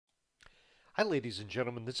Hi ladies and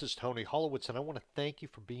gentlemen, this is Tony Holowitz and I want to thank you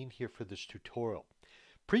for being here for this tutorial.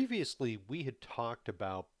 Previously we had talked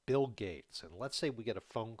about Bill Gates, and let's say we get a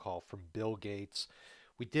phone call from Bill Gates.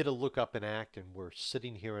 We did a lookup in Act and we're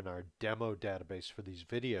sitting here in our demo database for these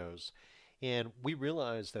videos, and we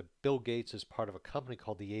realized that Bill Gates is part of a company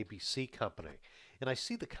called the ABC Company, and I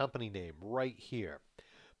see the company name right here.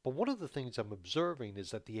 But one of the things I'm observing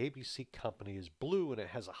is that the ABC Company is blue and it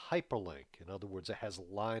has a hyperlink. In other words, it has a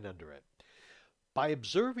line under it. By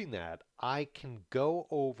observing that, I can go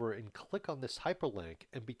over and click on this hyperlink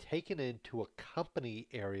and be taken into a company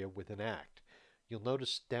area within Act. You'll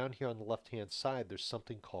notice down here on the left-hand side, there's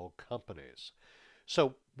something called companies.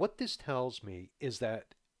 So what this tells me is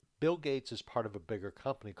that Bill Gates is part of a bigger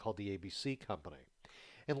company called the ABC Company.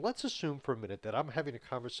 And let's assume for a minute that I'm having a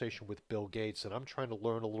conversation with Bill Gates and I'm trying to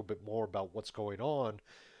learn a little bit more about what's going on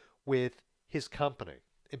with his company.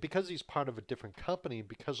 And because he's part of a different company, and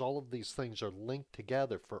because all of these things are linked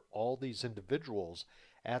together for all these individuals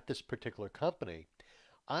at this particular company,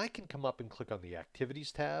 I can come up and click on the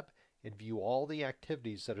Activities tab and view all the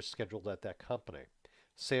activities that are scheduled at that company.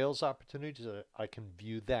 Sales opportunities, I can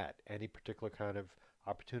view that, any particular kind of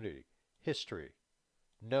opportunity. History,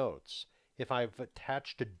 notes. If I've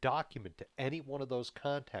attached a document to any one of those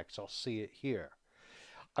contacts, I'll see it here.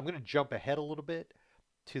 I'm going to jump ahead a little bit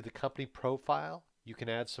to the company profile. You can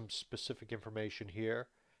add some specific information here.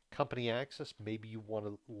 Company access, maybe you want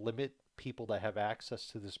to limit people that have access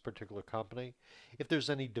to this particular company. If there's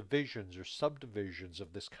any divisions or subdivisions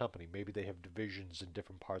of this company, maybe they have divisions in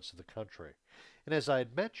different parts of the country. And as I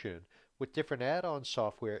had mentioned, with different add-on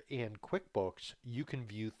software and QuickBooks, you can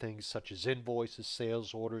view things such as invoices,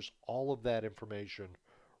 sales orders, all of that information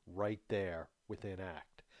right there within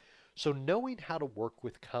Act. So knowing how to work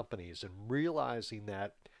with companies and realizing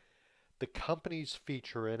that the company's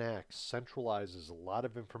feature in Act centralizes a lot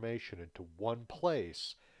of information into one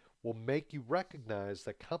place will make you recognize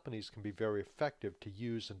that companies can be very effective to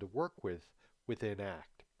use and to work with within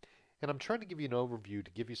Act. And I'm trying to give you an overview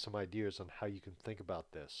to give you some ideas on how you can think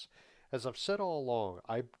about this. As I've said all along,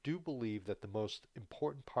 I do believe that the most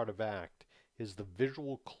important part of Act is the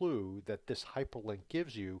visual clue that this hyperlink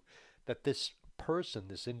gives you, that this person,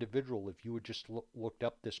 this individual, if you had just looked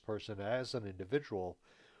up this person as an individual,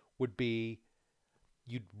 would be,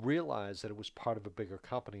 you'd realize that it was part of a bigger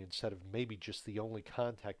company instead of maybe just the only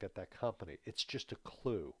contact at that company. It's just a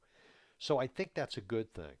clue. So I think that's a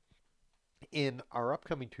good thing. In our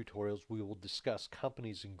upcoming tutorials, we will discuss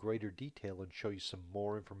companies in greater detail and show you some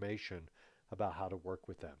more information about how to work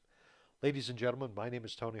with them. Ladies and gentlemen, my name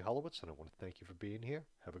is Tony Holowitz, and I want to thank you for being here.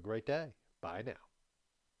 Have a great day. Bye now.